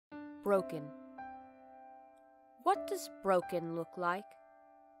Broken. What does broken look like?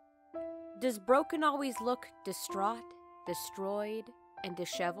 Does broken always look distraught, destroyed, and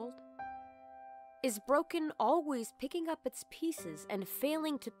disheveled? Is broken always picking up its pieces and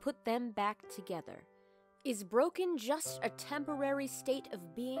failing to put them back together? Is broken just a temporary state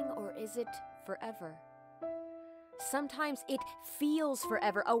of being, or is it forever? Sometimes it feels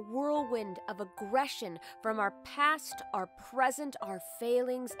forever, a whirlwind of aggression from our past, our present, our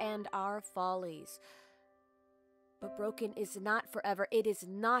failings, and our follies. But broken is not forever. It is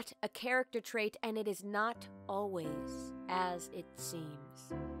not a character trait, and it is not always as it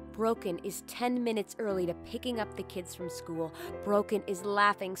seems. Broken is 10 minutes early to picking up the kids from school. Broken is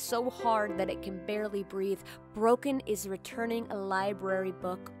laughing so hard that it can barely breathe. Broken is returning a library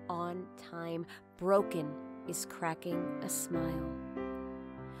book on time. Broken is cracking a smile.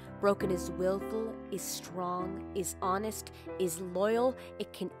 Broken is willful, is strong, is honest, is loyal.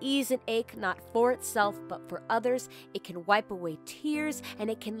 It can ease an ache not for itself but for others. It can wipe away tears, and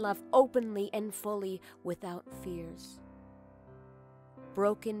it can love openly and fully without fears.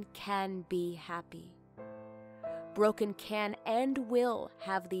 Broken can be happy. Broken can and will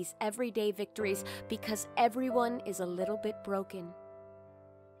have these everyday victories because everyone is a little bit broken.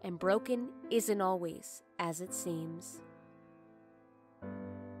 And broken isn't always as it seems.